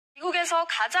미국에서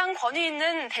가장 권위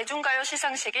있는 대중가요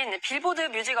시상식인 빌보드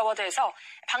뮤직 어워드에서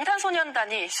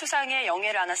방탄소년단이 수상의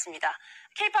영예를 안았습니다.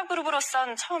 K-팝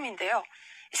그룹으로선 처음인데요.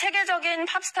 세계적인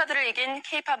팝스타들을 이긴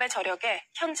K-팝의 저력에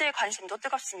현지의 관심도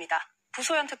뜨겁습니다.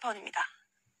 부소연 특파원입니다.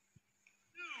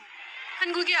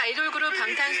 한국의 아이돌 그룹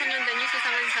방탄소년단이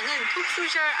수상한 상은 톱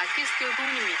소셜 아티스트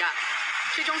부문입니다.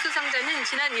 최종 수상자는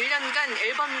지난 1년간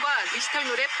앨범과 디지털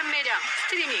노래 판매량,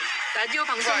 스트리밍, 라디오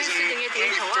방송 횟수 등에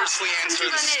대해서와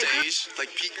 3주간의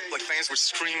fans were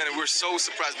screaming and we were so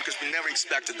surprised because we never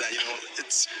expected that. You know,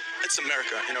 it's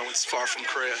America. You know, it's far from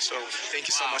Korea. So thank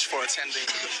you so much for attending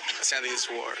this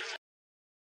award.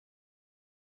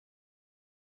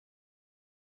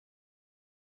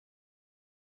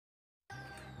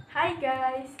 Hi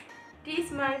guys,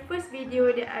 this is my first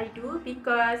video that I do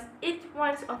because it's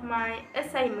one of my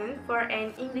assignments for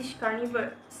an English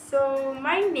carnival. So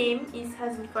my name is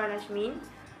HAZNIFA NAJMIN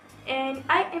and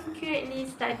I am currently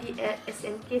studying at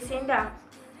SMK Sendang.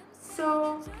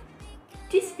 So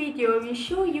this video will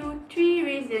show you 3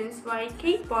 reasons why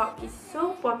K-pop is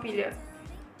so popular.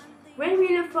 When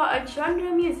we look for a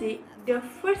genre music, the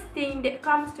first thing that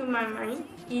comes to my mind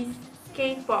is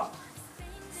K-pop.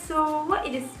 So what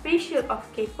is the special of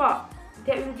K-pop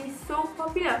that will be so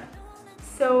popular?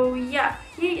 So yeah,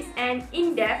 here is an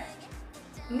in-depth,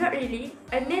 not really,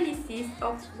 analysis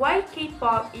of why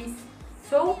K-pop is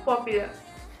so popular.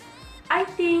 I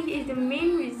think it is the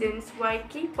main reasons why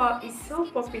K-pop is so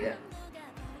popular.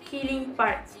 Killing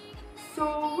part.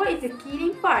 So what is the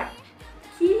killing part?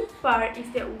 Killing part is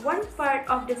that one part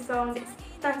of the song that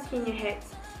stuck in your head.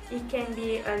 It can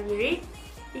be a lyric,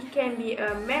 it can be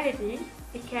a melody,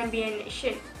 it can be an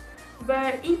action.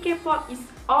 But in K-pop, it's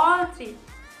all 3.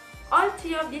 All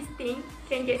 3 of these things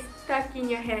can get stuck in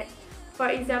your head. For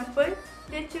example,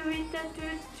 the truth.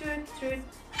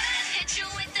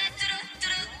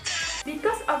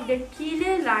 Because of the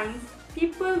killer lines,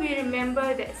 people will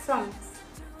remember that songs.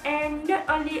 And not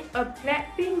only a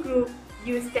Blackpink group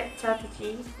use that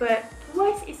strategy, but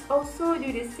Twice is also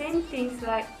do the same things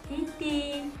like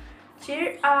Eating,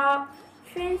 Cheer Up,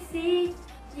 Fancy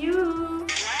You.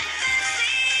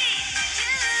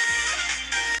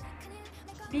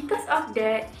 Because of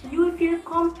that, you will feel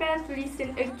compelled to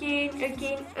listen again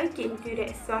to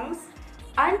that songs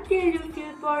until you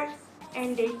feel bored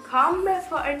and they come back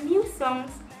for a new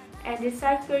songs and the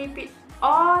cycle repeats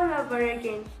all over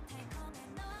again.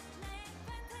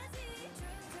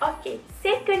 Okay,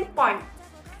 second point,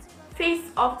 face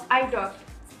of idol.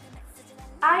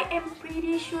 I am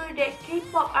pretty sure that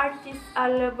K-pop artists are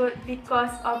loved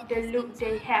because of the look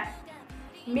they have.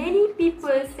 Many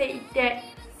people say that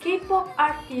K-pop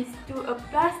artists do a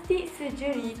plastic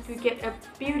surgery to get a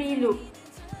beauty look.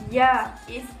 Yeah,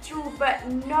 it's true, but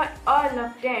not all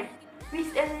of them.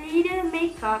 With a little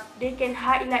makeup, they can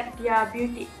highlight their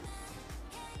beauty.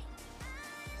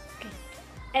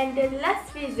 And the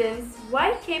last reasons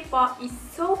why K-pop is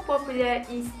so popular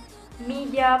is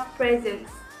media presence.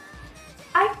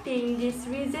 I think this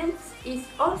reason is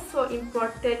also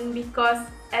important because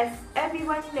as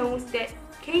everyone knows that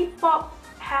K-pop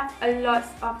have a lot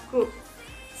of groups.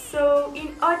 So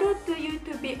in order to you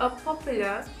to be a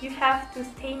popular, you have to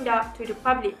stand up to the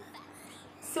public.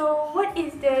 So what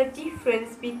is the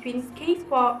difference between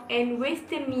K-pop and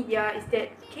Western media is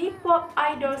that K-pop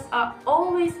idols are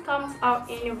always comes out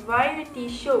in variety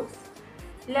shows.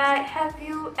 Like, have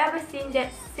you ever seen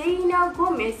that Selena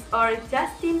Gomez or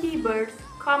Justin Bieber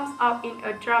comes out in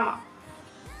a drama?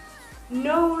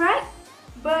 No, right?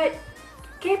 But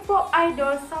K-pop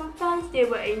idols, sometimes they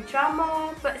were in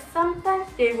drama, but sometimes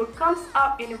they will come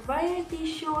out in variety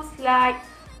shows like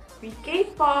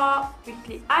K-pop,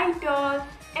 Weekly Idol,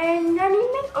 and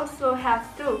NAJMIN also have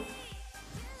too.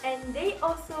 And they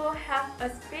also have a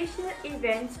special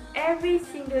event every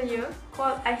single year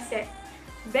called icseR.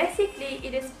 Basically,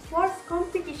 it is sports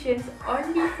competitions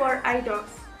only for idols.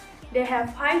 They have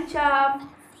high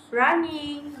jump,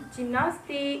 running,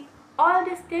 gymnastics, all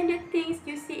the standard things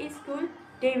you see in school,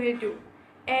 they will do.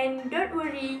 And don't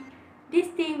worry, this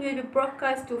thing will be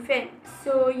broadcast to fans,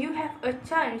 so you have a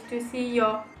chance to see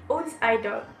your own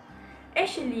idol.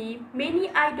 Actually, many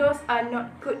idols are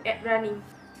not good at running,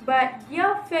 but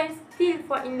their fans still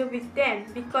fall in love with them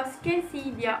because can see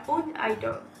their own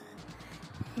idol.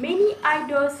 Many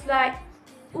idols like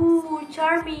ooh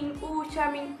charming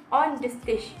on the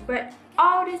stage, but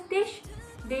off the stage,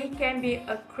 they can be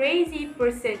a crazy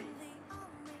person.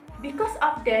 Because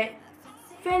of that,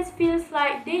 fans feels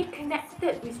like they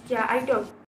connected with their idol.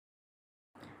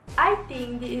 I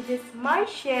think this is my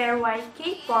share why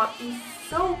K-pop is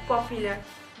so popular.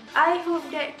 I hope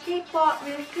that K-pop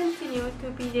will continue to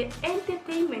be the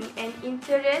entertainment and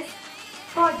interest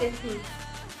for the teens,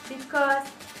 because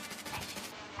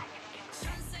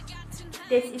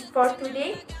this is for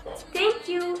today. Thank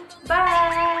you.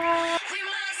 Bye.